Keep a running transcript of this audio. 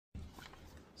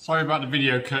Sorry about the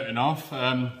video cutting off.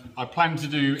 I planned to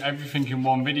do everything in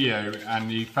one video and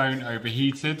the phone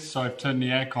overheated, so I've turned the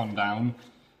aircon down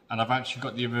and I've actually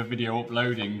got the other video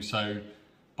uploading, so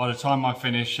by the time I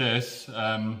finish this,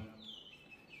 the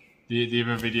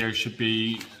other video should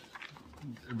be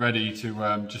ready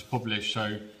to just publish.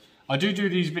 So I do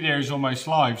these videos almost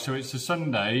live, so it's a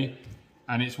Sunday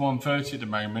and it's 1:30 at the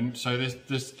moment, so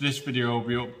this video will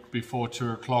be up before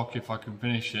 2 o'clock if I can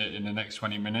finish it in the next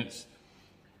 20 minutes.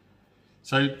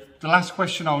 So the last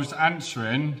question I was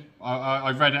answering,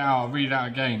 I read it out, I'll read it out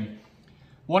again.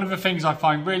 One of the things I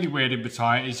find really weird in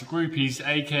Pattaya is groupies,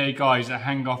 aka guys that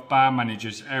hang off bar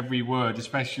managers every word,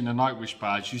 especially in the Nightwish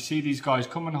bars. You see these guys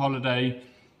come on holiday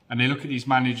and they look at these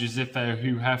managers as if they're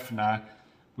Hugh Hefner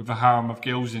with a harem of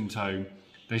gills in tow.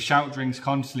 They shout drinks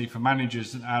constantly for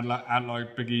managers and act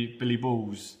like big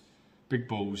balls,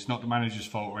 not the manager's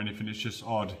fault or anything, it's just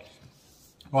odd.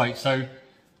 Right, so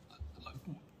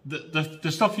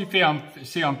the stuff you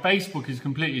see on Facebook is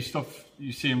completely stuff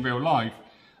you see in real life.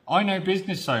 I know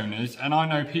business owners and I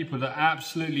know people that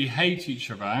absolutely hate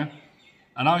each other,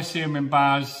 and I see them in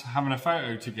bars having a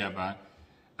photo together,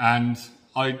 and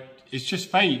it's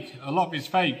just fake. A lot of it's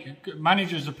fake.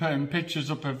 Managers are putting pictures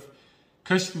up of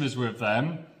customers with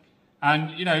them,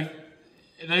 and you know,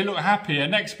 they look happy,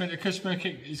 and next minute the customer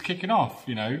is kicking off,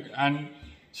 you know, and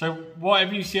so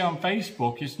whatever you see on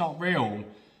Facebook, it's not real.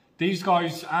 These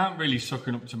guys aren't really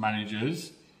sucking up to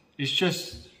managers. It's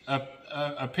just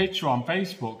a picture on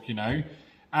Facebook, you know,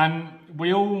 and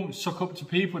we all suck up to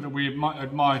people that we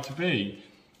admire to be.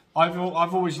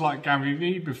 I've always liked Gary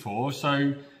Vee before,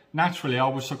 so naturally I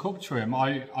would suck up to him.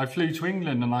 I flew to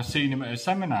England and I seen him at a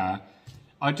seminar.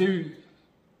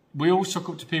 We all suck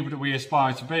up to people that we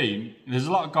aspire to be. There's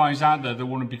a lot of guys out there that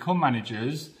want to become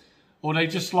managers, or they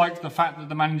just like the fact that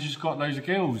the manager's got loads of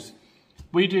skills.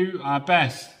 We do our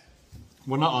best.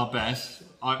 Well, not our best.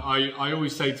 I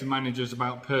always say to managers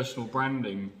about personal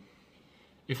branding.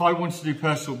 If I want to do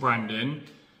personal branding,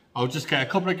 I'll just get a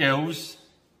couple of girls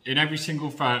in every single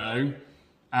photo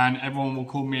and everyone will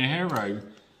call me a hero.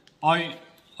 I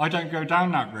don't go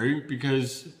down that route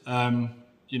because,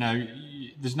 you know,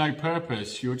 there's no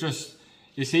purpose.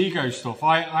 It's ego stuff.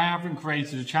 I haven't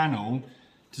created a channel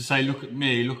to say, look at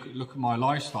me, look at my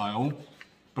lifestyle,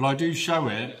 but I do show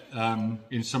it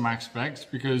in some aspects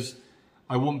because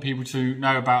I want people to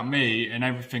know about me and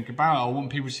everything about it. I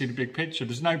want people to see the big picture.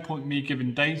 There's no point in me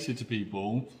giving data to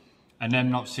people and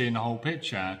them not seeing the whole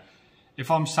picture. If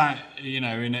I'm sat, you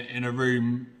know, in a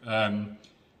room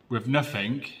with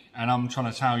nothing and I'm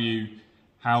trying to tell you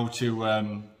how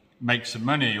to make some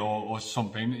money or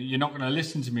something, you're not going to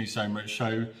listen to me so much.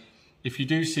 So if you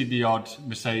do see the odd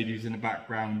Mercedes in the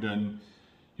background and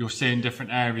you're seeing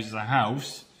different areas of the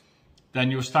house,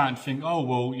 then you're starting to think, oh,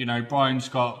 well, you know,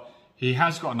 he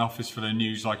has got an office for the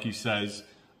news, like he says.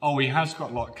 Oh, he has got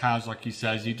a lot of cars, like he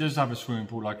says. He does have a swimming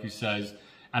pool, like he says.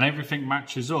 And everything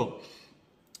matches up.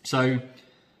 So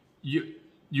you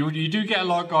do get a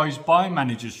lot of guys buying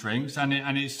managers' drinks, and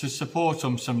it's to support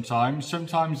them sometimes.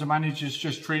 Sometimes the manager's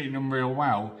just treating them real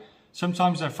well.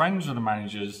 Sometimes they're friends with the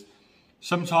managers.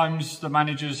 Sometimes the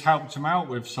managers helped them out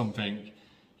with something.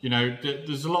 You know,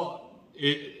 there's a lot.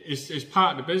 It's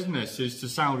part of the business, is to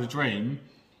sell the dream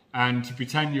and to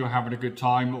pretend you're having a good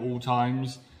time at all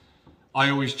times. I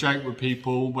always joke with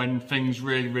people when things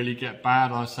really, really get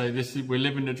bad. I say, we're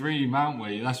living the dream, aren't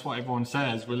we? That's what everyone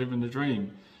says, we're living the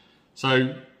dream.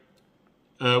 So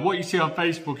what you see on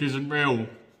Facebook isn't real.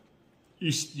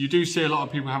 You do see a lot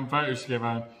of people having photos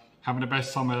together, having the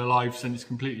best time of their lives, and it's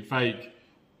completely fake.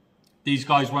 These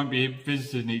guys won't be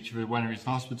visiting each other when it's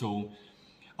in hospital.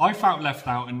 I felt left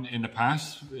out in the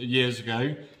past, years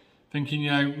ago, thinking,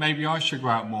 you know, maybe I should go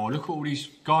out more. Look at all these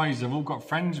guys, they've all got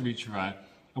friends with each other.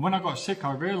 And when I got sick,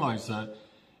 I realised that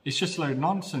it's just a load of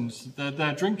nonsense.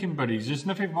 They're drinking buddies. There's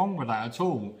nothing wrong with that at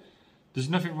all. There's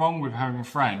nothing wrong with having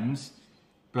friends,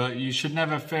 but you should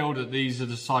never feel that these are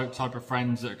the type of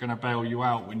friends that are going to bail you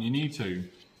out when you need to.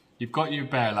 You've got your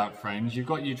bailout friends, you've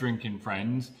got your drinking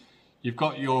friends, you've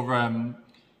got your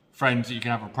friends that you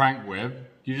can have a prank with.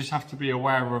 You just have to be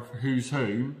aware of who's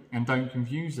who and don't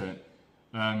confuse it.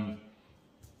 When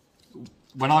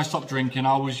I stopped drinking,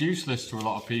 I was useless to a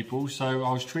lot of people, so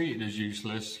I was treated as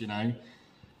useless, you know.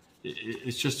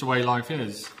 It's just the way life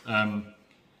is.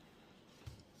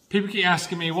 People keep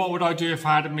asking me, what would I do if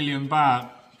I had $1 million baht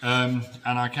and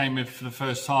I came in for the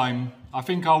first time? I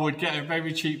think I would get a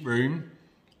very cheap room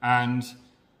and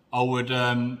I would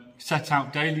set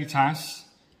out daily tasks,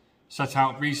 set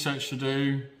out research to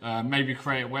do, maybe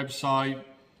create a website,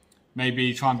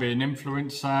 maybe try and be an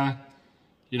influencer.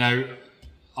 You know,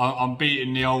 I'm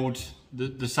beating the old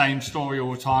the same story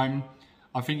all the time.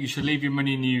 I think you should leave your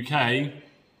money in the UK.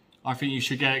 I think you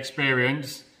should get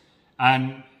experience.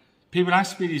 And people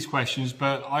ask me these questions,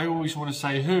 but I always want to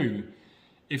say who.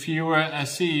 If you were a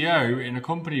CEO in a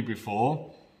company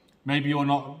before, maybe you're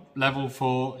not level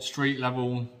for street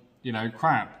level, you know,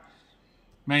 crap.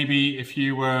 Maybe if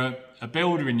you were a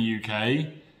builder in the UK,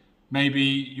 maybe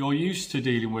you're used to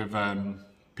dealing with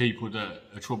people that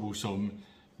are troublesome.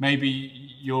 Maybe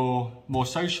you're more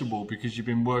sociable because you've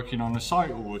been working on a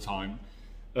site all the time.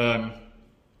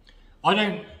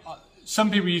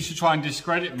 Some people used to try and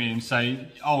discredit me and say,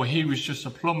 oh, he was just a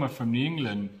plumber from New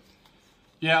England.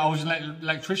 Yeah, I was an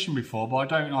electrician before, but I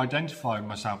don't identify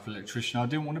myself as an electrician. I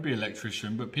didn't want to be an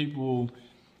electrician, but people will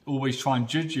always try and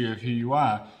judge you of who you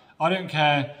are. I don't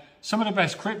care. Some of the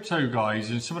best crypto guys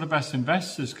and some of the best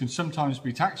investors can sometimes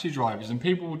be taxi drivers, and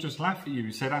people will just laugh at you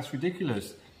and say, that's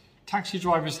ridiculous. Taxi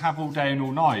drivers have all day and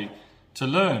all night to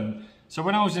learn. So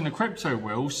when I was in the crypto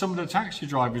world, some of the taxi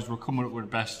drivers were coming up with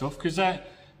the best stuff because they're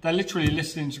literally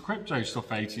listening to crypto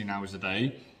stuff 18 hours a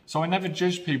day. So I never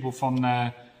judge people from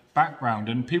their background,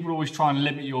 and people always try and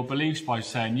limit your beliefs by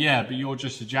saying, yeah, but you're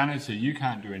just a janitor, you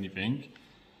can't do anything.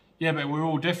 Yeah, but we're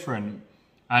all different,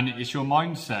 and it's your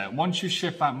mindset. Once you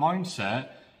shift that mindset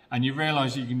and you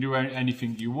realize you can do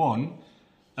anything you want,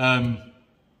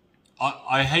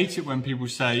 I hate it when people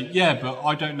say, yeah, but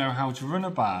I don't know how to run a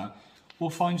bar. Well,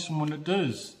 find someone that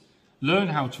does. Learn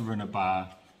how to run a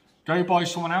bar. Go buy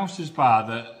someone else's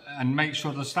bar and make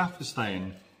sure the staff are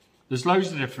staying. There's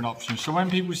loads of different options. So when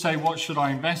people say, what should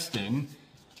I invest in?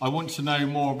 I want to know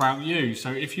more about you.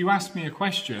 So if you ask me a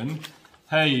question,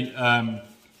 hey,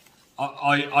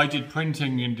 I did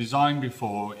printing and design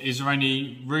before. Is there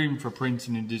any room for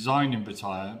printing and design in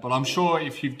Pattaya? But I'm sure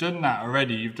if you've done that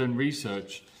already, you've done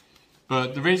research.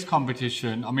 But there is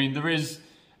competition. I mean, there is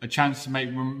a chance to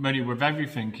make money with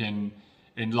everything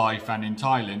in life and in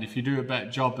Thailand if you do a better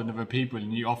job than other people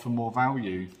and you offer more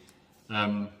value.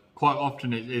 Quite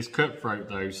often it is cutthroat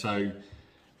though, so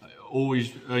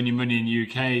always earn your money in the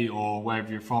UK or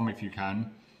wherever you're from if you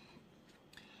can.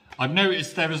 I've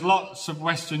noticed there is lots of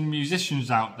Western musicians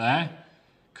out there.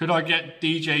 Could I get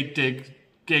DJ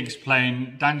gigs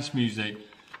playing dance music?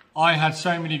 I had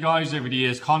so many guys over the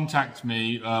years contact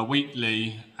me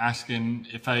weekly asking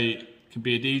if they could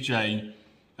be a DJ.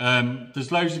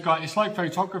 There's loads of guys, it's like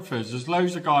photographers, there's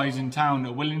loads of guys in town that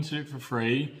are willing to do it for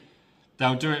free.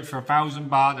 They'll do it for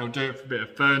 1,000 baht, they'll do it for a bit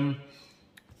of fun.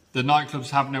 The nightclubs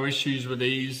have no issues with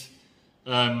these.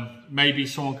 Maybe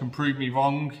someone can prove me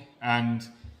wrong and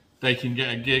they can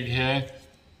get a gig here.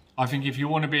 I think if you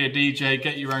want to be a DJ,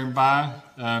 get your own bar.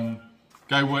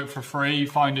 Go work for free,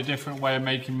 find a different way of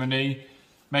making money.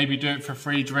 Maybe do it for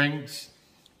free drinks.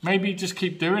 Maybe just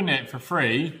keep doing it for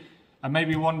free. And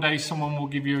maybe one day someone will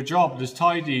give you a job. There's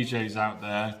Thai DJs out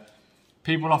there.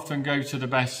 People often go to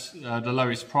the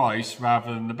lowest price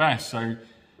rather than the best. So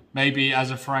maybe as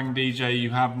a Farang DJ, you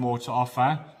have more to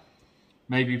offer.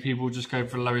 Maybe people just go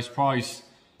for the lowest price.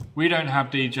 We don't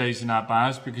have DJs in our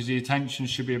bars because the attention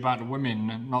should be about the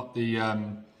women, not the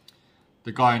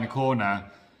guy in the corner.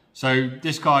 So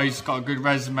this guy's got a good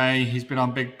resume. He's been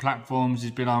on big platforms.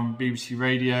 He's been on BBC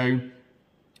Radio.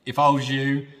 If I was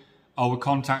you, I would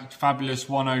contact Fabulous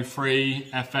 103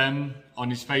 FM on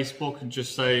his Facebook and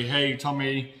just say, hey,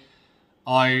 Tommy,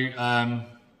 I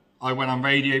went on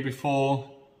radio before.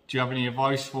 Do you have any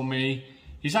advice for me?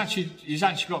 He's actually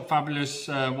got Fabulous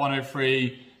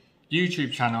 103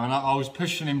 YouTube channel, and I was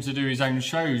pushing him to do his own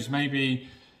shows. Maybe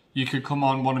you could come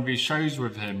on one of his shows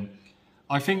with him.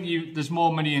 I think there's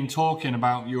more money in talking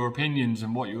about your opinions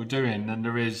and what you're doing than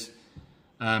there is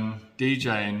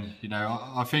DJing. You know,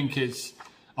 I think it's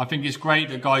great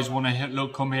that guys want to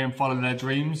come here and follow their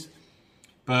dreams,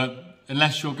 but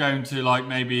unless you're going to like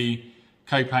maybe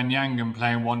Koh Phangan and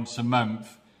playing once a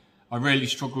month, I really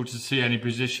struggle to see any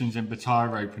positions in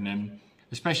Pattaya opening,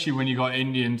 especially when you got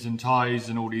Indians and Thais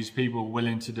and all these people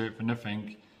willing to do it for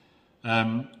nothing.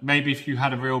 Maybe if you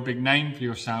had a real big name for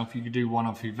yourself, you could do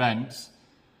one-off events.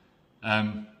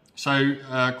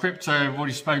 Crypto, I've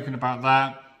already spoken about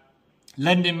that.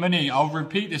 Lending money, I'll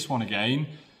repeat this one again.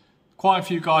 Quite a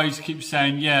few guys keep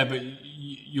saying, yeah, but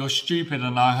you're stupid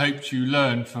and I hoped you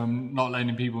learned from not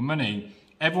lending people money.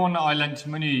 Everyone that I lent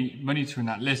money to in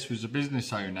that list was a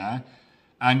business owner,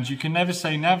 and you can never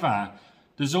say never.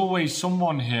 There's always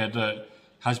someone here that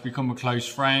has become a close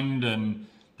friend and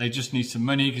they just need some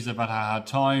money because they've had a hard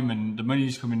time and the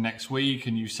money's coming next week,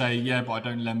 and you say, yeah, but I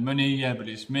don't lend money, yeah, but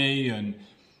it's me, and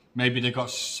maybe they've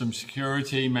got some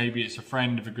security, maybe it's a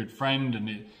friend of a good friend,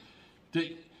 and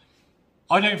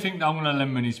I don't think that I'm going to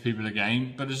lend money to people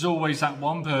again, but there's always that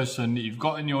one person that you've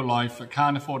got in your life that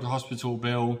can't afford a hospital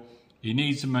bill, he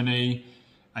needs the money,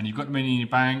 and you've got the money in your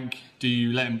bank. Do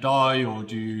you let him die, or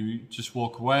do you just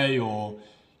walk away, or,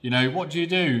 you know, what do?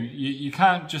 You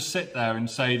can't just sit there and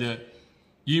say that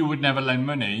you would never lend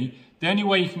money. The only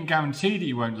way you can guarantee that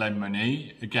you won't lend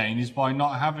money again is by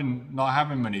not having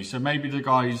money. So maybe the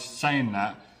guys saying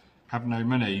that have no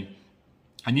money.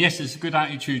 And yes, it's a good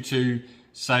attitude to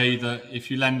say that if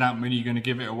you lend out money, you're going to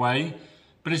give it away.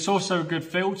 But it's also a good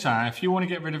filter. If you want to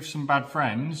get rid of some bad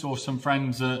friends, or some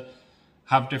friends that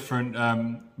have different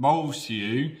morals to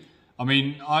you, I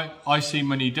mean, I see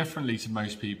money differently to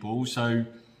most people. So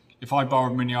if I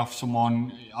borrowed money off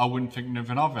someone, I wouldn't think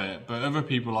nothing of it. But other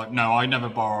people are like, no, I never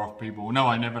borrow off people. No,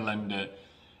 I never lend it.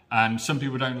 And some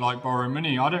people don't like borrowing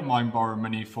money. I don't mind borrowing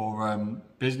money for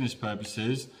business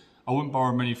purposes. I wouldn't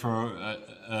borrow money for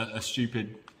a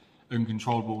stupid,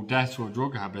 uncontrollable debt or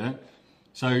drug habit.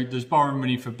 So there's borrowing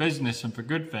money for business and for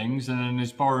good things. And then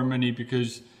there's borrowing money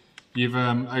because you've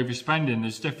overspending.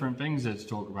 There's different things there to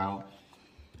talk about.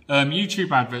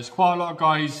 YouTube adverts, quite a lot of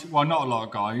guys, well, not a lot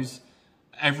of guys,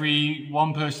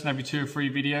 one person every 2 or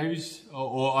 3 videos,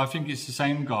 or I think it's the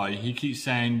same guy, he keeps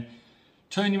saying,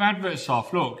 turn your adverts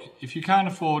off. Look, if you can't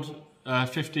afford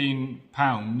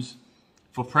 £15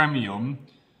 for premium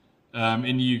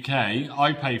in the UK,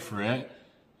 I pay for it,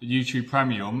 YouTube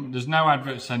Premium. There's no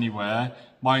adverts anywhere.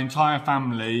 My entire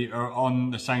family are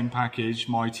on the same package.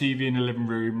 My TV in the living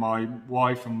room, my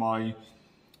wife and my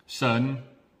son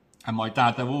and my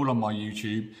dad, they're all on my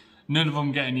YouTube. None of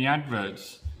them get any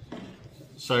adverts.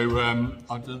 So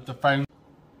the phone,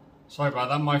 sorry about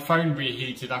that, my phone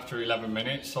reheated after 11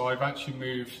 minutes, so I've actually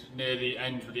moved near the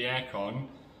end with the aircon.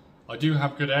 I do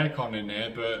have good aircon in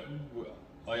here, but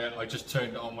I just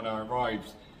turned it on when I arrived,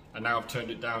 and now I've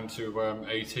turned it down to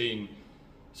 18.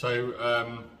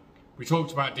 So we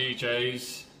talked about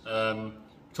DJs, we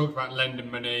talked about lending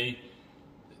money.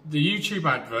 The YouTube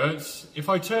adverts, if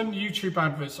I turn the YouTube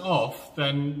adverts off,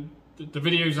 then the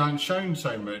videos aren't shown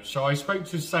so much. So I spoke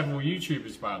to several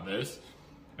YouTubers about this,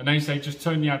 and they say just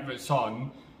turn the adverts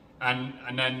on,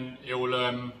 and then it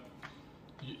will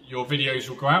your videos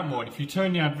will go out more. And if you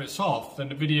turn the adverts off, then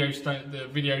the video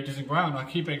doesn't go out. And I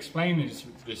keep explaining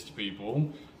this to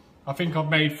people. I think I've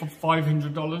made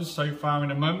 $500 so far in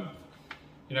a month.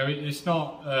 You know, it's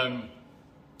not.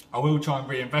 I will try and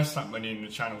reinvest that money in the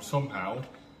channel somehow.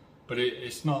 But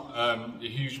it's not a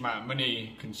huge amount of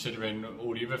money considering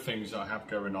all the other things that I have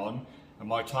going on, and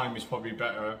my time is probably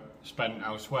better spent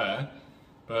elsewhere.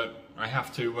 But I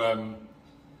have to,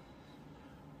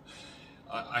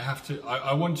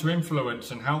 I want to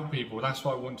influence and help people. That's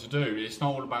what I want to do. It's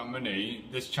not all about money.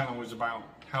 This channel is about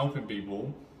helping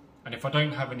people, and if I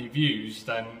don't have any views,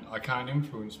 then I can't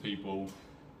influence people.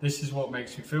 This is what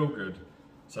makes me feel good.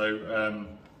 So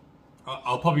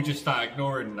I'll probably just start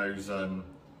ignoring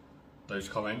those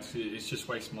comments. It's just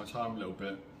wasting my time a little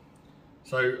bit.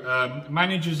 So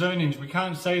managers' earnings, we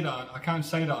can't say that. I can't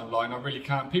say that online. I really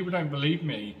can't. People don't believe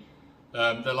me.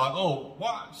 They're like, oh,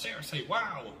 what? Seriously?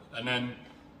 Wow. And then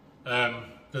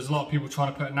there's a lot of people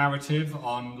trying to put a narrative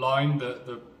online that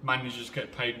the managers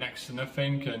get paid next to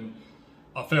nothing, and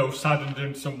I feel saddened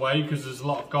in some way because there's a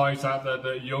lot of guys out there that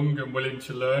are young and willing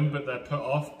to learn, but they're put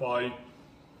off by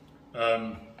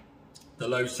the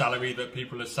low salary that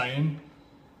people are saying.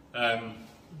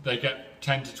 They get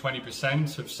 10 to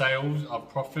 20% of sales, of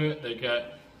profit. They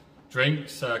get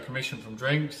drinks, commission from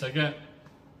drinks. They get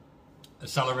a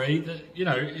salary that, you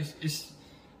know, it's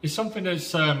something that's,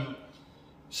 some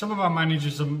of our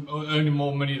managers are earning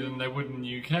more money than they would in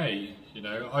the UK, you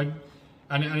know.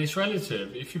 And it's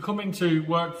relative. If you come into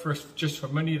work for us just for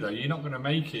money though, you're not going to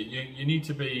make it. You need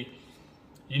to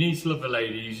love the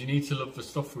ladies, you need to love the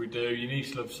stuff we do, you need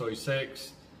to love Soy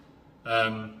 6.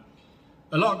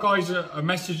 A lot of guys are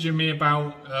messaging me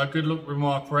about good luck with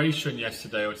my operation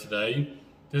yesterday or today.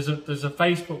 There's a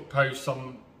Facebook post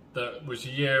that was a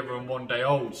year and 1 day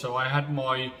old. So I had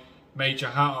my major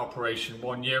heart operation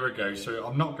 1 year ago. So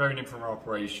I'm not going in for an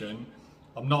operation.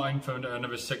 I'm not in for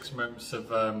another 6 months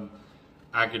of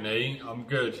agony. I'm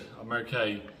good. I'm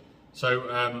okay. So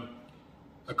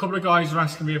a couple of guys are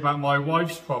asking me about my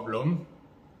wife's problem.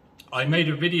 I made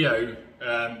a video,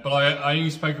 but I only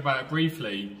spoke about it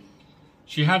briefly.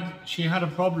 She had a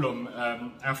problem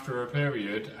after her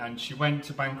period, and she went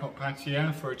to Bangkok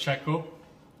Pattaya for a checkup.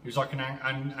 It was like an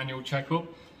annual checkup,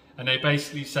 and they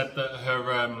basically said that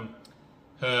her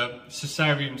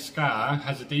cesarean scar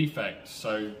has a defect,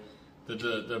 so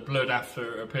the blood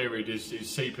after a period is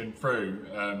seeping through.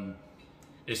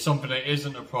 It's something that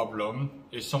isn't a problem.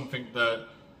 It's something that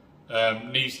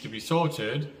needs to be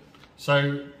sorted.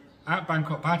 So at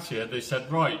Bangkok Pattaya, they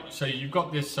said, right, so you've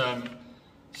got this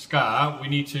scar, we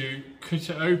need to cut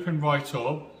it open right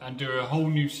up and do a whole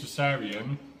new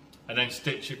cesarean and then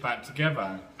stitch it back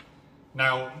together.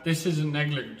 Now, this isn't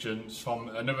negligence from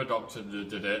another doctor that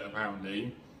did it,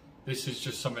 apparently. This is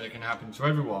just something that can happen to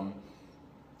everyone.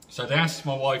 So they asked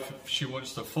my wife if she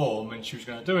wants to form and she was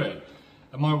going to do it.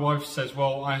 And my wife says,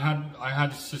 well, I had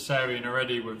a cesarean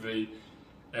already with the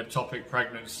ectopic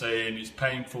pregnancy and it's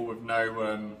painful with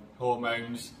no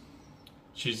hormones.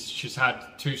 She's had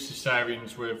 2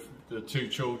 cesareans with the 2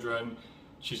 children.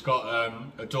 She's got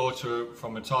a daughter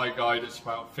from a Thai guy that's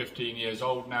about 15 years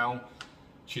old now.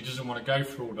 She doesn't want to go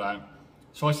through all that.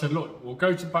 So I said, look, we'll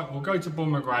go to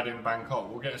Bumrungrad in Bangkok.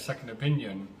 We'll get a second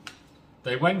opinion.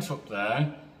 They went up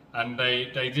there and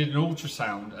they did an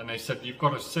ultrasound and they said you've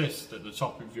got a cyst at the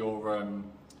top of your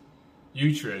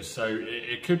uterus. So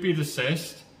it could be the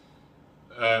cyst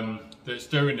that's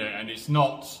doing it, and it's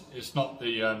not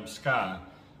the scar.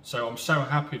 So I'm so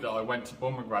happy that I went to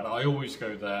Bumrungrad. I always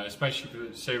go there, especially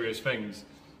for serious things.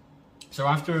 So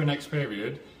after her next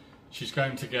period, she's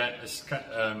going to get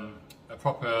a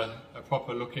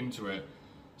proper look into it.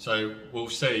 So we'll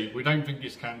see. We don't think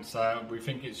it's cancer. We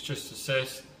think it's just a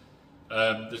cyst.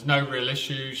 There's no real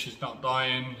issue. She's not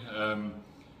dying.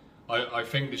 I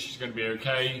think that she's going to be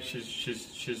okay.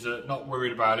 She's not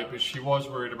worried about it, but she was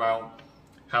worried about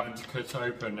having to cut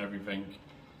open everything.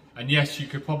 And yes, you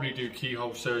could probably do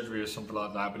keyhole surgery or something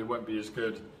like that, but it won't be as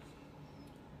good.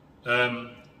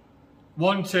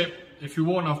 One tip, if you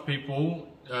warn off people,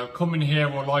 coming here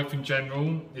or life in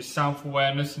general, is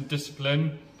self-awareness and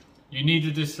discipline. You need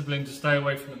the discipline to stay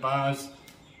away from the bars.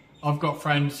 I've got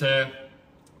friends here,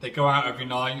 they go out every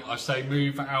night. I say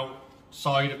move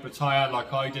outside of Pattaya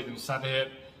like I did and sat here.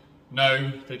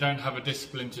 No, they don't have a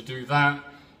discipline to do that.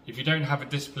 If you don't have a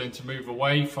discipline to move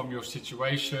away from your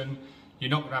situation, you're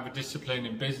not going to have a discipline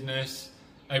in business.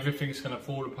 Everything's going to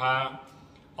fall apart.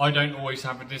 I don't always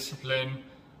have a discipline.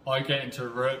 I get into a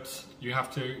rut. You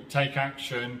have to take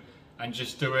action and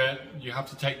just do it. You have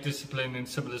to take discipline in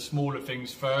some of the smaller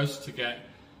things first to get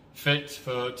fit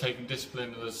for taking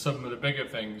discipline in some of the bigger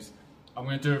things. I'm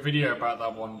going to do a video about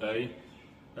that one day.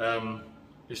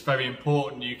 It's very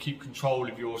important you keep control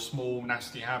of your small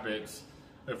nasty habits,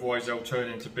 otherwise they'll turn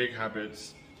into big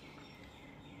habits.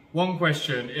 One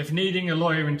question, if needing a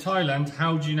lawyer in Thailand,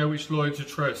 how do you know which lawyer to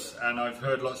trust? And I've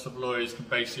heard lots of lawyers can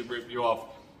basically rip you off.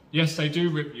 Yes, they do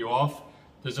rip you off.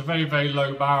 There's a very, very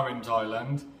low bar in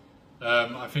Thailand.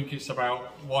 I think it's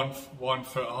about one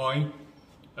foot high.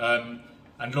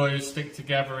 And lawyers stick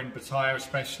together in Pattaya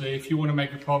especially. If you want to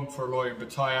make a problem for a lawyer in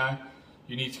Pattaya,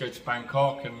 you need to go to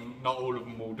Bangkok, and not all of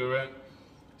them will do it.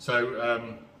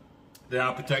 So they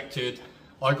are protected.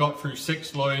 I got through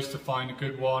 6 lawyers to find a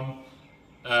good one.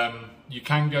 You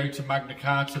can go to Magna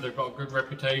Carta, they've got a good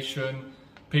reputation.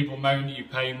 People moan that you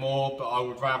pay more, but I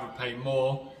would rather pay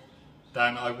more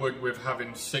than I would with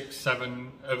having 6,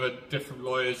 7 other different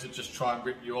lawyers that just try and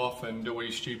rip you off and do all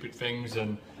these stupid things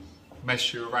and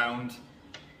mess you around.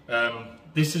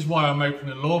 This is why I'm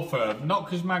opening a law firm, not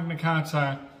because Magna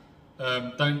Carta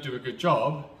don't do a good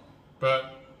job,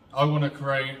 but I want to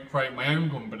create my own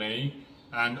company,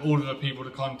 and all of the people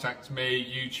that contact me,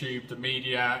 YouTube, the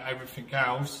media, everything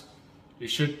else, it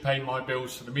should pay my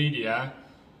bills to the media,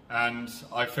 and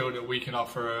I feel that we can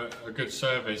offer a good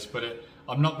service, but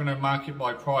I'm not going to market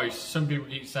by price. Some people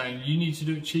keep saying, you need to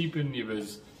do it cheaper than the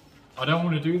others. I don't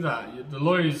want to do that. The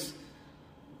lawyers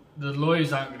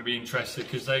aren't going to be interested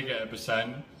because they get a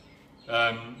percent.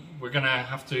 We're going to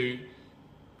have to,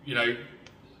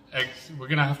 we're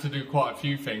going to have to do quite a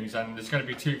few things, and there's going to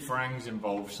be 2 farangs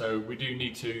involved, so we do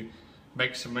need to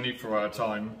make some money for our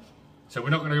time. So we're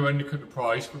not going to undercut the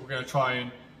price, but we're going to try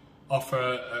and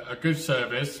offer a good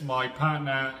service. My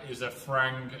partner is a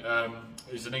farang,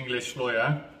 is an English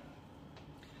lawyer,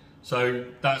 so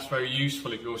that's very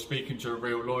useful if you're speaking to a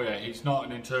real lawyer. He's not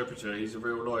an interpreter, he's a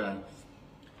real lawyer.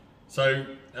 So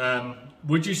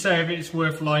would you say if it's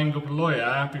worth lining up a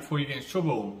lawyer before you get in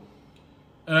trouble?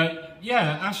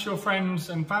 Yeah, ask your friends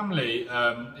and family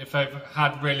if they've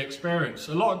had real experience.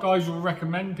 A lot of guys will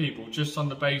recommend people just on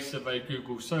the basis of a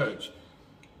Google search.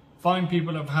 Find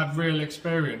people that have had real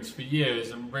experience for years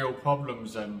and real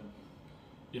problems, and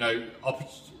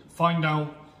find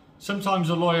out. Sometimes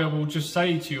a lawyer will just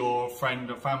say to your friend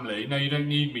or family, no, you don't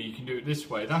need me, you can do it this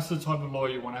way. That's the type of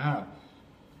lawyer you want to have.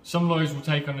 Some lawyers will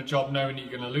take on a job knowing that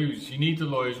you're going to lose. You need the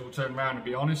lawyers who will turn around and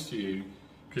be honest to you,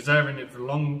 because they're in it for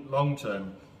long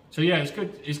term. So yeah, it's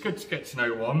good to get to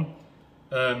know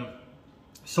one.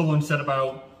 Someone said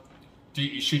about,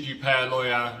 should you pay a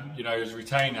lawyer, as a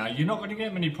retainer? You're not going to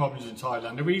get many problems in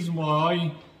Thailand. The reason why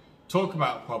I talk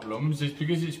about problems is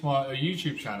because it's a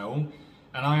YouTube channel,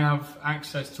 and I have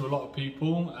access to a lot of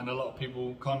people, and a lot of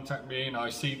people contact me, and I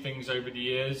see things over the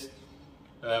years.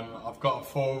 I've got a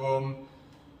forum,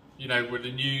 you know, with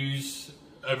the news,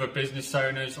 other business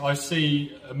owners. I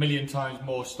see a million times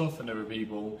more stuff than other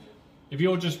people. If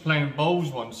you're just playing bowls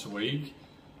once a week,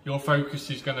 your focus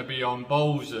is going to be on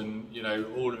bowls and, you know,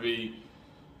 all of the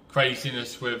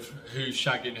craziness with who's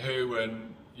shagging who,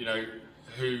 and, you know,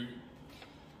 who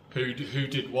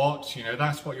did what. You know,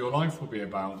 that's what your life will be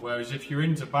about. Whereas if you're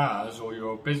into bars or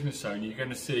you're a business owner, you're going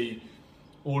to see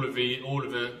all of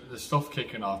the stuff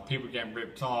kicking off, people getting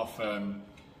ripped off,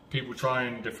 people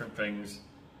trying different things.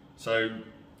 So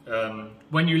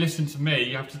when you listen to me,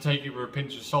 you have to take it with a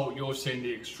pinch of salt. You're seeing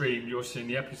the extreme, you're seeing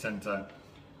the epicenter.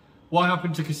 What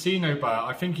happened to Casino Bar?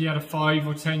 I think he had a 5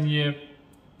 or 10 year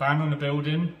ban on the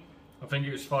building. I think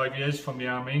it was 5 years from the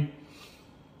army.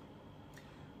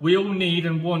 We all need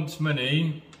and want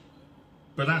money,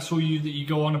 but that's all that you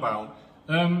go on about.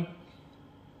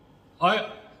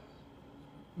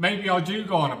 Maybe I do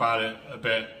go on about it a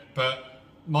bit, but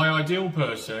my ideal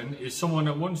person is someone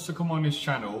that wants to come on this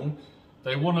channel.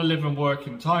 They want to live and work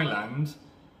in Thailand,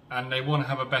 and they want to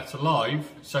have a better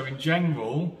life. So in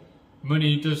general,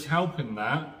 money does help in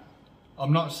that.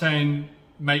 I'm not saying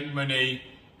make money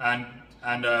and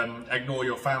ignore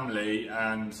your family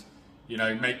and, you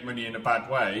know, make money in a bad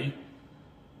way.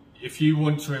 If you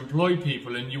want to employ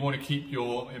people and you want to keep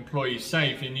your employees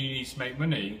safe, then you need to make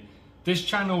money. This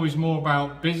channel is more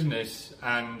about business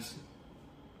and,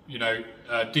 you know,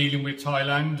 dealing with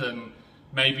Thailand and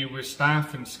maybe with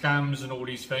staff and scams and all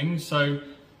these things. So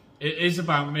it is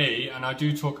about me, and I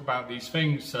do talk about these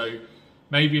things. So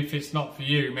maybe if it's not for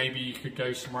you, maybe you could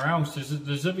go somewhere else.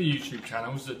 There's other YouTube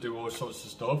channels that do all sorts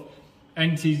of stuff.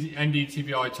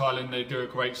 NDTVI Thailand, they do a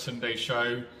great Sunday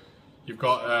show. You've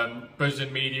got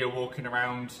Buzzin Media walking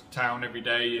around town every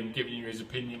day and giving you his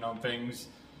opinion on things.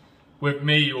 With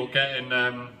me, you're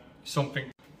getting something.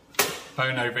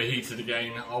 Phone overheated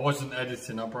again. I wasn't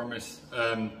editing, I promise.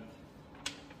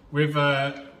 With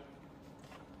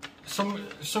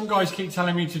some guys keep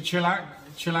telling me to chill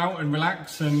out and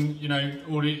relax, and, you know,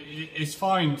 it's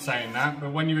fine saying that,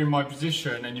 but when you're in my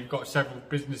position and you've got several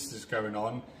businesses going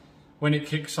on, when it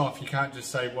kicks off, you can't just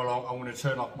say, well, I want to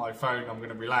turn off my phone, I'm going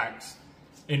to relax.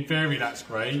 In theory, that's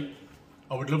great.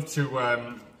 I would love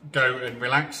to go and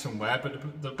relax somewhere,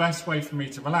 but the best way for me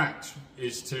to relax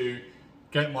is to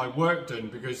get my work done,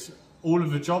 because all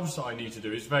of the jobs that I need to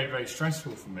do is very, very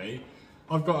stressful for me.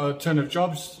 I've got a ton of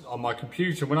jobs on my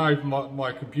computer. When I open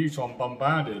my computer, I'm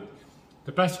bombarded.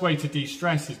 The best way to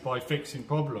de-stress is by fixing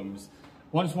problems.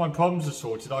 Once my problems are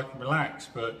sorted, I can relax,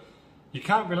 but you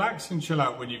can't relax and chill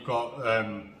out when you've got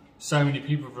so many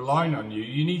people relying on you.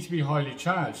 You need to be highly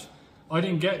charged. I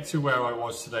didn't get to where I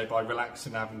was today by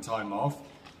relaxing and having time off.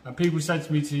 And people said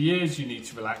to me for years, you need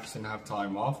to relax and have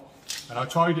time off. And I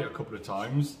tried it a couple of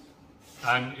times.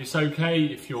 And it's okay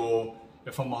if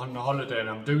I'm on a holiday and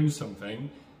I'm doing something.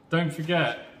 Don't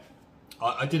forget,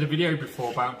 I did a video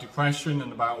before about depression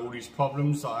and about all these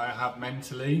problems that I have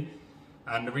mentally.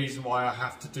 And the reason why I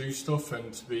have to do stuff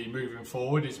and to be moving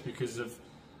forward is because of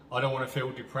I don't want to feel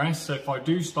depressed. So if I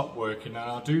do stop working and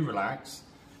I do relax,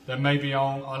 then maybe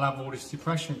I'll have all this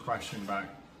depression crashing back.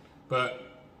 But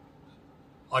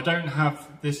I don't have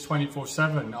this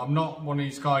 24/7. I'm not one of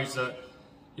these guys that,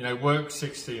 you know, work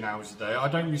 16 hours a day. I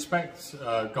don't respect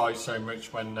guys so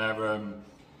much when they're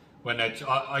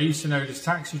I used to know this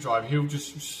taxi driver.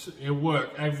 He'll work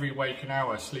every waking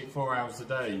hour, sleep 4 hours a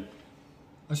day.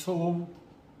 I thought, well,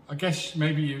 I guess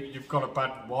maybe you've got a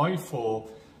bad wife, or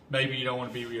maybe you don't want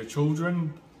to be with your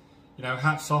children. You know,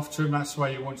 hats off to him. That's the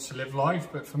way he wants to live life.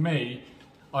 But for me,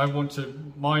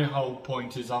 my whole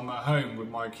point is I'm at home with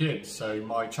my kids. So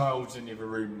my child's in the other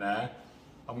room there.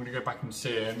 I'm going to go back and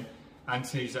see him.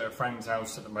 Anthony's at a friend's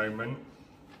house at the moment.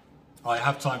 I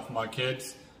have time for my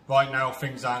kids. Right now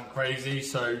things aren't crazy,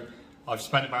 so I've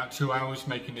spent about 2 hours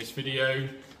making this video.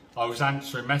 I was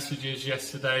answering messages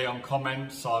yesterday on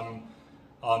comments. I'm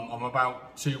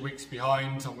about 2 weeks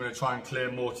behind. I'm going to try and clear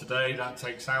more today. That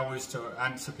takes hours to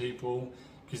answer people,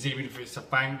 because even if it's a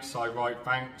thanks, I write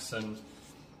thanks. And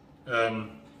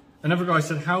another guy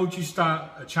said, how do you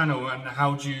start a channel and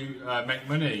how do you make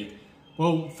money?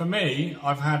 Well, for me,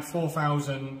 I've had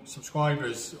 4,000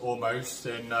 subscribers almost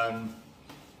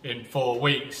in 4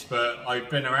 weeks, but I've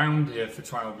been around here for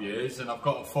 12 years and I've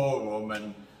got a forum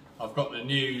and I've got the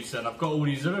news and I've got all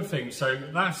these other things. So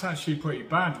that's actually pretty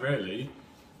bad, really,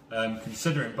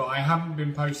 considering, but I haven't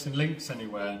been posting links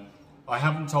anywhere. I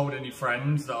haven't told any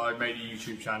friends that I made a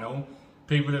YouTube channel.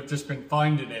 People have just been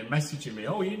finding it and messaging me,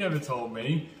 oh, you never told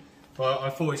me. But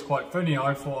I thought it's quite funny.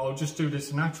 I thought I'll just do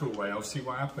this a natural way. I'll see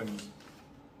what happens.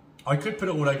 I could put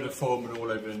it all over the forum and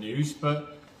all over the news,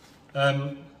 but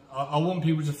I want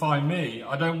people to find me.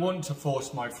 I don't want to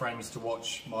force my friends to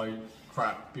watch my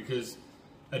crap, because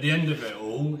at the end of it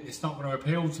all, it's not going to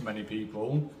appeal to many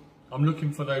people. I'm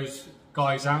looking for those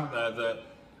guys out there that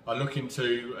are looking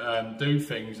to do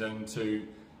things and to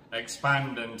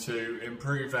expand and to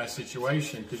improve their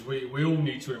situation, because we all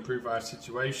need to improve our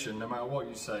situation no matter what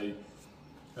you say.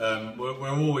 We're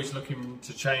always looking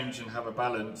to change and have a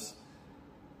balance.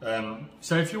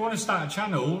 So if you want to start a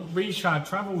channel, Rishad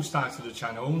Travel started a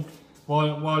channel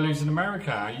while he's in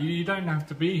America. You don't have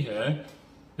to be here.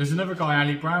 There's another guy,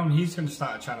 Ali Brown, he's going to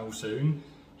start a channel soon.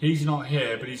 He's not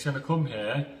here, but he's going to come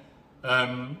here.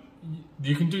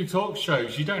 You can do talk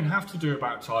shows. You don't have to do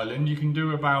about Thailand. You can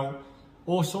do about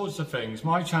all sorts of things.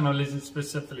 My channel isn't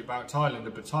specifically about Thailand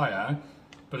or Pattaya,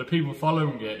 but the people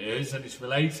following it is, and it's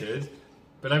related.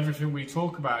 But everything we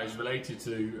talk about is related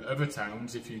to other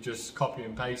towns if you just copy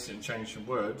and paste it and change some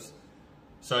words.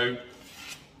 So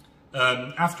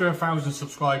after 1,000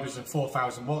 subscribers and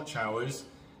 4,000 watch hours,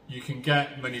 you can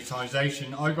get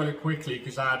monetization. I got it quickly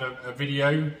because I had a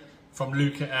video from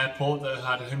Luca Airport that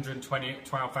had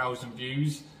 12,000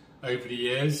 views over the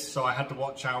years. So I had the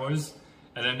watch hours,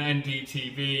 and then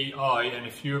NDTV, and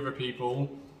a few other people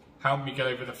helped me get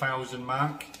over the 1,000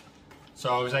 mark.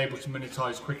 So I was able to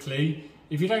monetize quickly.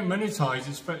 If you don't monetize,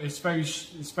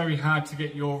 it's very hard to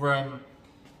get your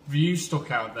views stuck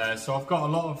out there. So I've got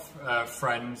a lot of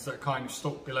friends that kind of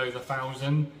stuck below the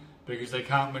 1,000 because they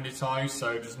can't monetize.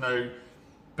 So there's no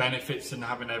benefits in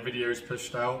having their videos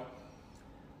pushed out.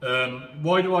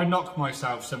 Why do I knock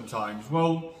myself sometimes?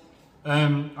 Well,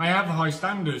 I have high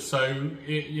standards. So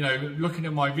you know, looking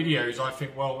at my videos, I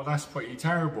think, well, that's pretty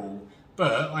terrible.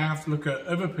 But I have to look at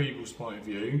other people's point of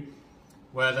view,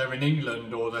 where they're in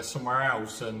England or they're somewhere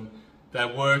else and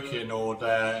they're working or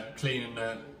they're cleaning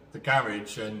the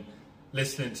garage, and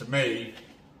listening to me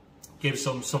gives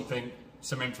them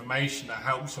some information that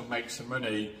helps them make some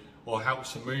money or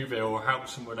helps them move it or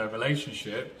helps them with their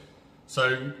relationship.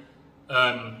 So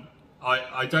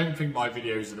I don't think my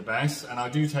videos are the best, and I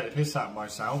do take the piss out of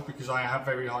myself because I have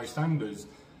very high standards.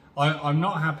 I'm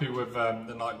not happy with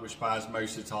the Nightwish bars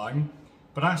most of the time.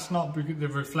 But that's not the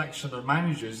reflection of the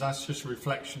managers, that's just a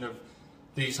reflection of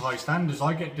these high standards.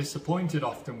 I get disappointed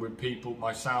often with people,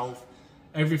 myself.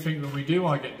 Everything that we do,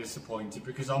 I get disappointed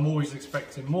because I'm always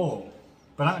expecting more.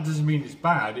 But that doesn't mean it's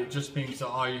bad, it just means that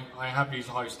I have these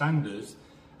high standards,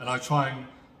 and I try and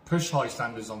push high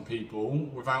standards on people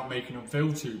without making them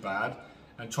feel too bad,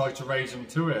 and try to raise them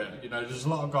to it. You know, there's a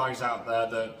lot of guys out there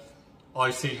that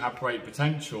I see have great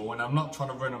potential, and I'm not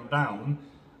trying to run them down.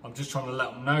 I'm just trying to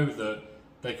let them know that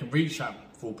they can reach that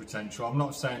full potential. I'm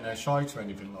not saying they're shy to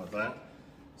anything like that.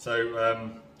 So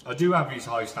I do have these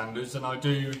high standards, and I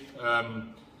do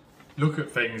look at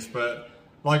things. But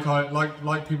like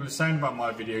people are saying about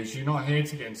my videos, you're not here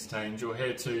to get entertained. You're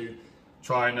here to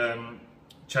try and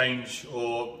change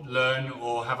or learn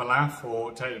or have a laugh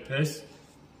or take the piss.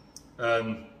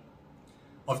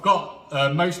 I've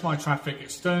got most of my traffic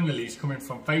externally is coming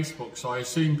from Facebook, so I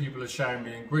assume people are sharing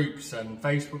me in groups, and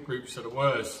Facebook groups are the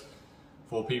worst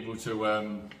for people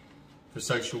to for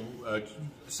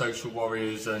social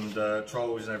warriors and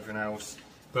trolls and everything else.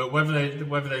 But whether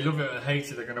they love it or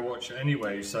hate it, they're going to watch it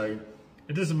anyway. So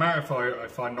it doesn't matter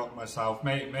if I knock myself.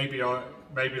 Maybe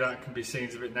that can be seen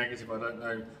as a bit negative. I don't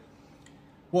know.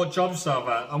 What jobs are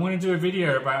that? I'm going to do a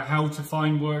video about how to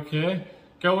find work here.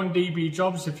 Go on DB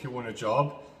Jobs if you want a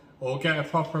job, or get a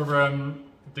proper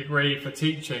degree for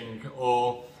teaching,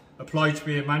 or apply to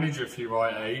be a manager if you're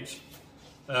right age.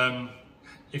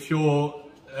 If you're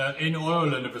in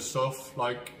oil and other stuff,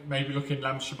 like maybe look in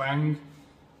Lam Shabang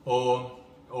or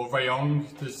Rayong,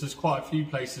 there's quite a few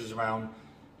places around.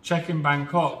 Check in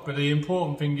Bangkok, but the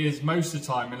important thing is, most of the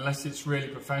time, unless it's really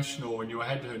professional and you're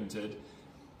headhunted,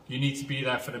 you need to be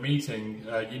there for the meeting.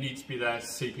 You need to be there to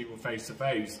see people face to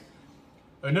face.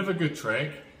 Another good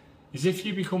trick is, if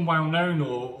you become well known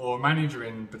or a manager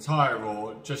in Pattaya,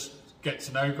 or just get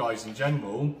to know guys in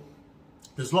general,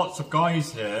 there's lots of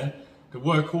guys here that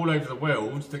work all over the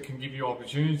world that can give you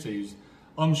opportunities.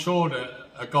 I'm sure that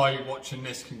a guy watching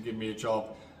this can give me a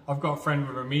job. I've got a friend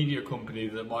with a media company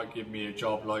that might give me a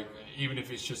job, like even if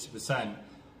it's just 1%.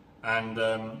 And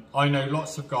I know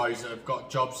lots of guys that have got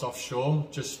jobs offshore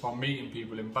just from meeting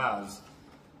people in bars.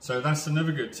 So that's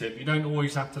another good tip. You don't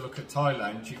always have to look at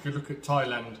Thailand. You could look at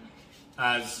Thailand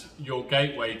as your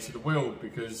gateway to the world,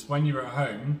 because when you're at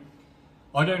home,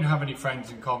 I don't have any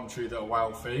friends in Coventry that are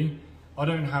wealthy. I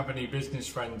don't have any business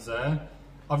friends there.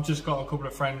 I've just got a couple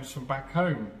of friends from back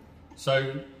home.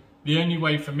 So the only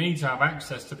way for me to have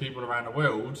access to people around the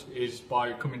world is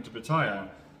by coming to Pattaya.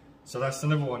 So that's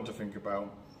another one to think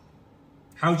about.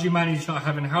 How do you manage not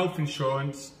having health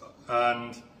insurance,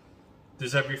 and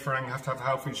does everything have to have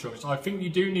health insurance? I think you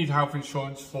do need health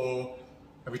insurance for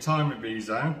a retirement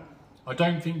visa. I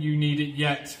don't think you need it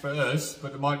yet for us,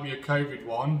 but there might be a COVID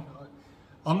one.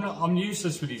 I'm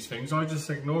useless with these things. I just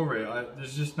ignore it.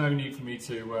 There's just no need for me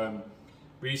to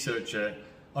research it.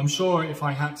 I'm sure if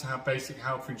I had to have basic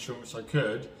health insurance, I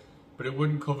could, but it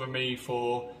wouldn't cover me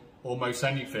for almost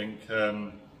anything.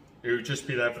 It would just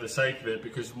be there for the sake of it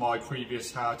because of my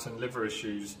previous heart and liver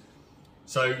issues.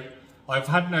 So I've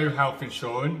had no health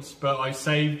insurance, but I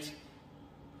saved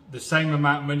the same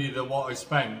amount of money than what I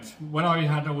spent. When I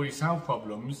had all these health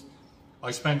problems, I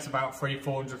spent about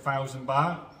 300,000-400,000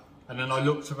 baht. And then I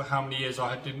looked at how many years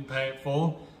I didn't pay it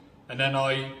for, and then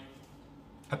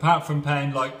apart from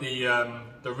paying like the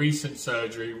recent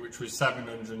surgery, which was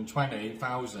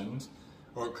 720,000,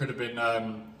 or it could have been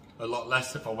a lot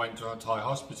less if I went to a Thai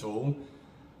hospital.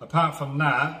 Apart from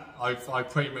that, I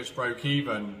pretty much broke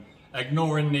even,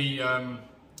 ignoring the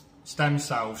stem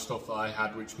cell stuff that I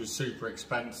had, which was super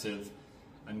expensive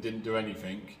and didn't do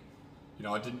anything. You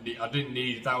know, I didn't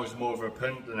need. That was more of a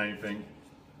punt than anything.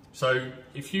 So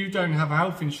if you don't have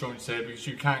health insurance here because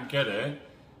you can't get it,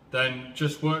 then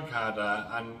just work harder.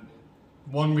 And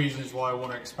one reason is why I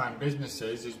want to expand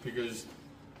businesses is because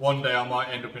one day I might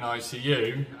end up in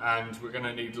ICU and we're going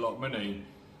to need a lot of money.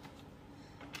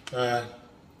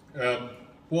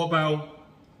 What about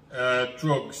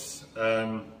drugs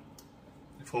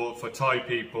for Thai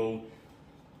people?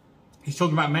 He's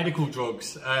talking about medical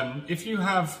drugs. If you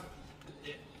have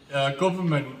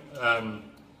government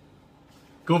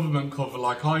cover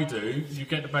like I do, you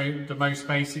get the most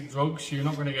basic drugs. You're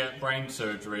not going to get brain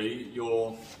surgery.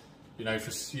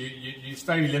 It's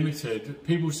very limited.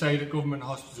 People say that government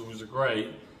hospitals are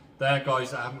great. They're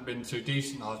guys that haven't been to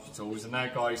decent hospitals, and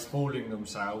they're guys fooling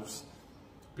themselves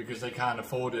because they can't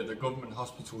afford it. The government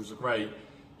hospitals are great.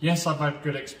 Yes, I've had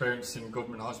good experience in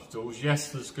government hospitals.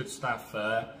 Yes, there's good staff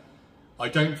there. I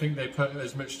don't think they put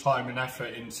as much time and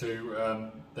effort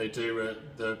into they do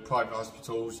at the private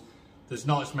hospitals. There's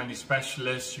not as many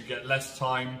specialists, you get less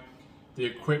time, the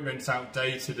equipment's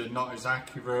outdated and not as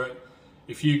accurate.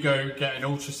 If you go get an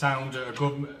ultrasound at a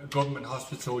government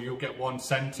hospital, you'll get one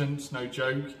sentence, no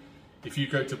joke. If you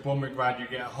go to Bumrungrad, you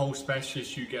get a whole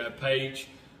specialist, you get a page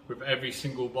with every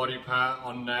single body part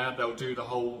on there. They'll do the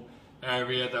whole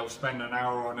area, they'll spend an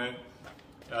hour on it.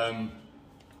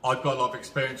 I've got a lot of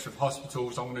experience with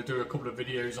hospitals. I'm going to do a couple of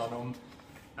videos on them.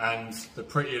 And the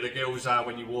prettier the gills are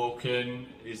when you walk in,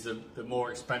 is the more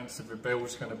expensive the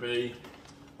bill's going to be.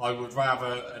 I would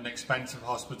rather an expensive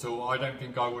hospital. I don't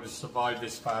think I would have survived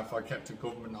this far if I kept to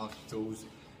government hospitals.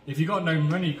 If you've got no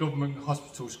money, government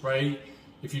hospitals great.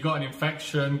 If you've got an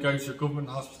infection, go to a government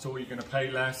hospital, you're going to pay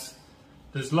less.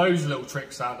 There's loads of little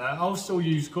tricks out there. I'll still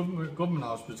use government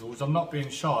hospitals. I'm not being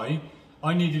shy.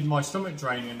 I needed my stomach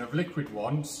draining of liquid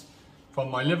once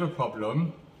from my liver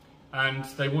problem, and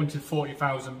they wanted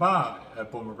 40,000 baht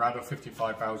at Bumrungrad, or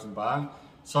 55,000 baht.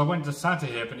 So I went to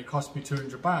Sattahip and it cost me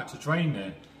 200 baht to drain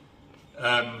it.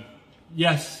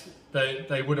 Yes,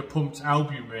 they would have pumped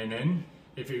albumin in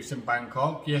if it was in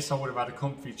Bangkok. Yes, I would have had a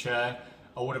comfy chair.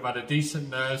 I would have had a decent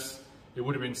nurse. It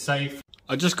would have been safe.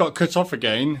 I just got cut off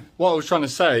again. What I was trying to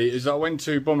say is I went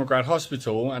to Bumrungrad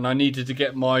Hospital and I needed to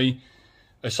get my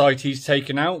ascites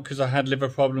taken out because I had liver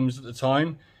problems at the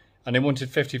time. And they wanted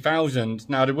 50,000.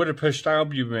 Now they would have pushed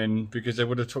albumin because they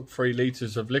would have took 3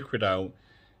 litres of liquid out.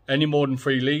 Any more than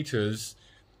 3 litres,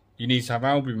 you need to have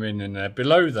albumin in there.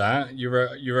 Below that,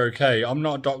 you're okay. I'm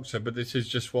not a doctor, but this is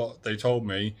just what they told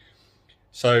me.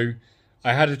 So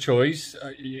I had a choice.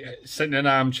 Sit in an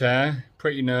armchair,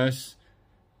 pretty nurse,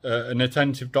 an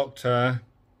attentive doctor,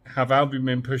 have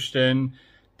albumin pushed in.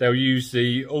 They'll use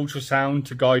the ultrasound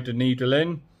to guide the needle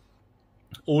in.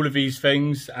 All of these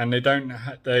things, and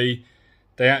they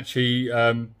actually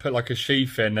put like a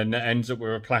sheath in, and it ends up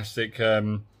with a plastic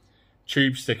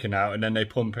tube sticking out, and then they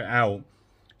pump it out.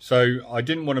 So I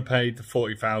didn't want to pay the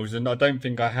 40,000. I don't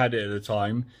think I had it at the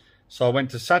time. So I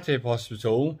went to Sattahip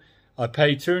Hospital. I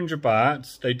paid 200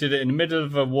 baht. They did it in the middle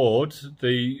of a ward.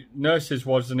 The nurses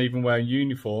wasn't even wearing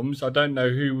uniforms. I don't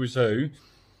know who was who.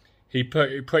 He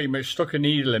pretty much stuck a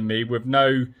needle in me with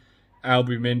no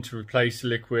albumin to replace the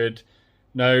liquid.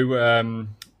 No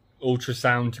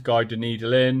ultrasound to guide the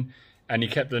needle in, and he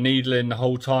kept the needle in the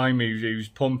whole time. He was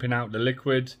pumping out the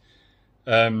liquid.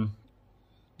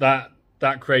 That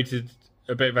created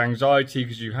a bit of anxiety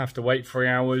because you have to wait 3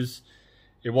 hours.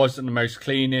 It wasn't the most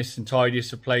cleanest and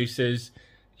tidiest of places.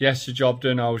 yes, the job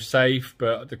done, I was safe,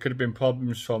 but there could have been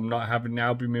problems from not having the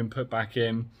albumin put back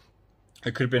in.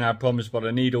 There could have been problems by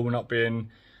the needle not being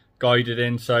guided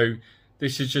in. So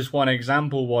this is just one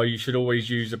example why you should always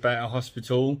use a better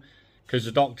hospital, because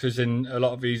the doctors in a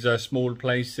lot of these smaller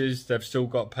places, they've still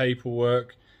got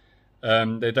paperwork.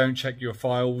 They don't check your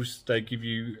files. They give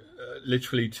you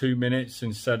literally 2 minutes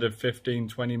instead of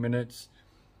 15-20 minutes.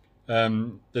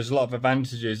 There's a lot of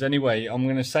advantages. Anyway, I'm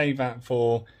going to save that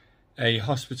for a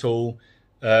hospital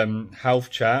health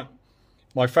chat.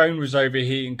 My phone was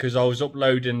overheating because I was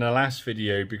uploading the last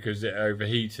video because it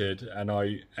overheated, and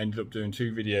I ended up doing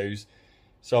 2 videos.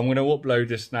 So I'm going to upload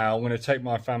this now. I'm going to take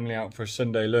my family out for a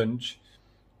Sunday lunch,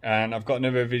 and I've got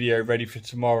another video ready for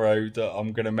tomorrow that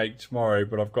I'm going to make tomorrow,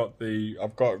 but I've got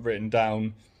it written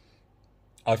down.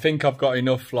 I think I've got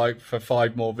enough like for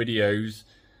 5 more videos.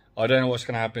 I don't know what's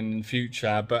going to happen in the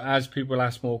future, but as people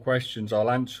ask more questions, I'll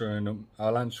answer them,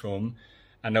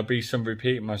 and there'll be some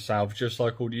repeating myself, just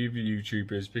like all the other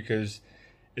YouTubers, because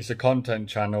it's a content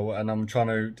channel and I'm trying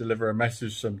to deliver a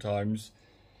message sometimes.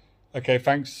 Okay,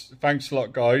 thanks a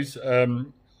lot, guys.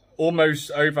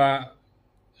 Almost over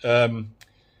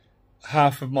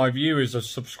half of my viewers are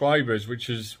subscribers, which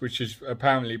is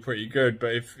apparently pretty good.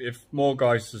 But if more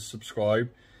guys subscribe,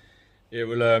 it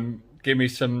will give me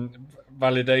some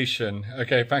validation.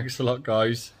 Okay, thanks a lot,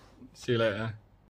 guys. See you later.